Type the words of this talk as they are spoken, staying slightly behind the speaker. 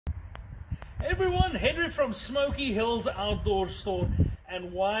Hey everyone, Henry from Smoky Hills Outdoor Store.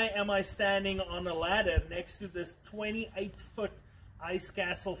 And why am I standing on a ladder next to this 28-foot ice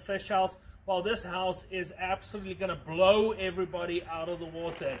castle fish house? Well, this house is absolutely going to blow everybody out of the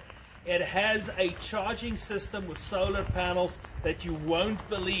water. It has a charging system with solar panels that you won't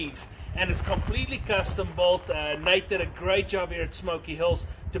believe, and it's completely custom built. Nate did a great job here at Smoky Hills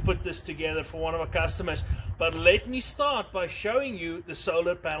to put this together for one of our customers. But let me start by showing you the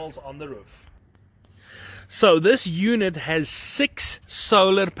solar panels on the roof. So this unit has 6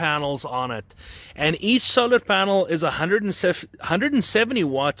 solar panels on it, and each solar panel is 170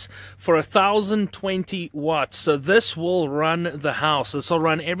 watts for 1020 watts. So this will run the house. This will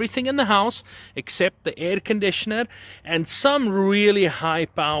run everything in the house except the air conditioner and some really high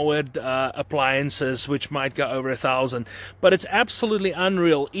powered appliances which might go over 1,000. But it's absolutely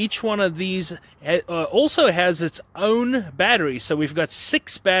unreal. Each one of these also has its own battery. So we've got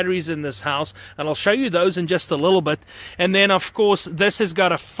 6 batteries in this house, and I'll show you those in just a little bit. And then of course this has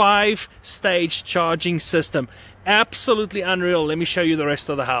got a 5-stage charging system. Absolutely unreal. Let me show you the rest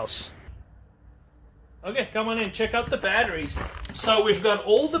of the house. Okay, come on in, check out the batteries. So we've got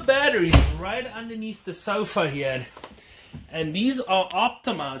all the batteries right underneath the sofa here, and these are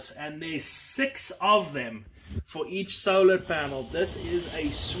Optimas, and there's 6 of them for each solar panel. This is a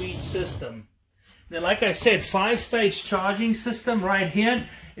sweet system. Now, like I said, 5-stage charging system. Right here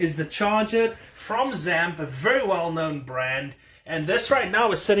is the charger from Zamp, a very well-known brand. And this right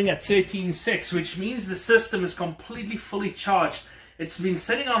now is sitting at 13.6, which means the system is completely fully charged. It's been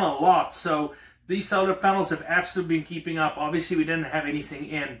sitting on a lot, so these solar panels have absolutely been keeping up. Obviously, we didn't have anything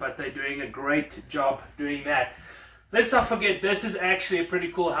in, but they're doing a great job doing that. Let's not forget, this is actually a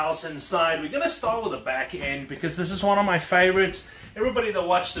pretty cool house inside. We're going to start with the back end because this is one of my favorites. Everybody that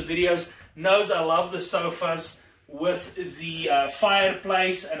watched the videos knows I love the sofas with the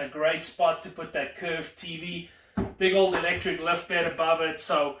fireplace and a great spot to put that curved TV. Big old electric lift bed above it.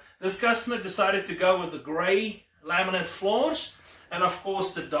 So this customer decided to go with the gray laminate floors and of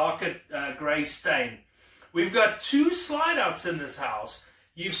course the darker gray stain. We've got 2 slide outs in this house.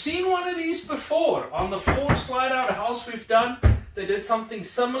 You've seen one of these before. On the 4 slide out house we've done, they did something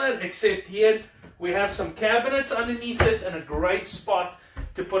similar, except here we have some cabinets underneath it and a great spot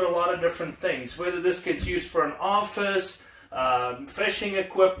to put a lot of different things. Whether this gets used for an office, fishing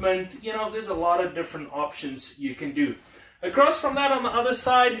equipment, you know, there's a lot of different options you can do. Across from that, on the other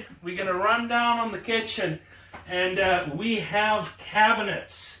side, we're going to run down on the kitchen, and we have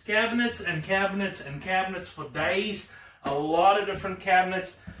cabinets and cabinets and cabinets for days. A lot of different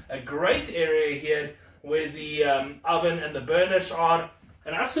cabinets. A great area here where the oven and the burners are.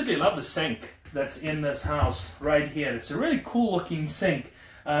 And I absolutely love the sink that's in this house right here. It's a really cool looking sink.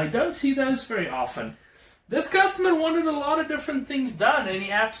 I don't see those very often. This customer wanted a lot of different things done, and he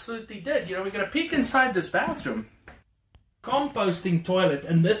absolutely did. You know, we're going to peek inside this bathroom. Composting toilet,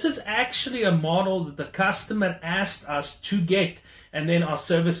 and this is actually a model that the customer asked us to get, and then our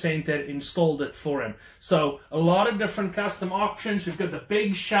service center installed it for him. So a lot of different custom options. We've got the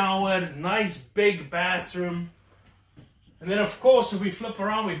big shower, nice big bathroom, and then of course if we flip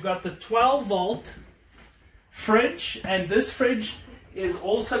around, we've got the 12-volt fridge, and this fridge is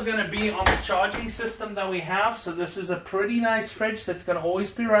also going to be on the charging system that we have. So this is a pretty nice fridge that's going to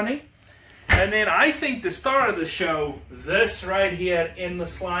always be running. And then I think the star of the show, this right here in the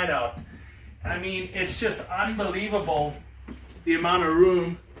slide out. I mean, it's just unbelievable the amount of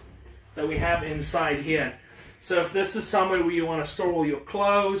room that we have inside here. So if this is somewhere where you want to store all your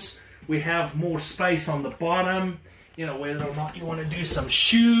clothes, we have more space on the bottom, you know, whether or not you want to do some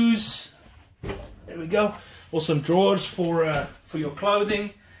shoes. There we go. Or some drawers for your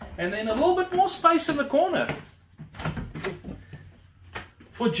clothing, and then a little bit more space in the corner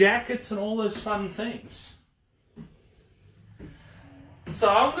for jackets and all those fun things. So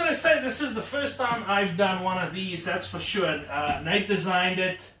I'm going to say this is the first time I've done one of these, that's for sure. Nate designed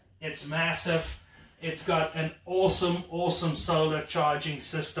it. It's massive. It's got an awesome solar charging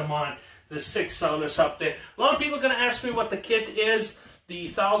system on it. There's 6 solars up there. A lot of people are going to ask me what the kit is. The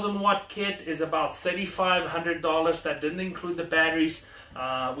 1,000-watt kit is about $3,500. That didn't include the batteries.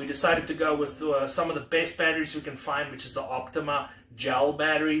 We decided to go with some of the best batteries we can find, which is the Optima gel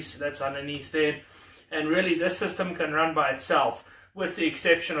batteries. That's underneath there. And really, this system can run by itself, with the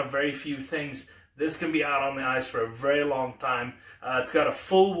exception of very few things. This can be out on the ice for a very long time. It's got a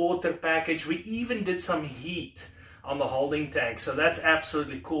full water package. We even did some heat on the holding tank, so that's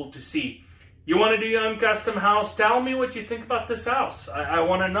absolutely cool to see. You want to do your own custom house? Tell me what you think about this house. I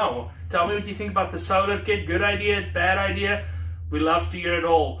want to know. Tell me what you think about the solar kit. Good idea, bad idea? We love to hear it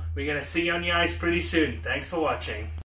all. We're going to see you on the ice pretty soon. Thanks for watching.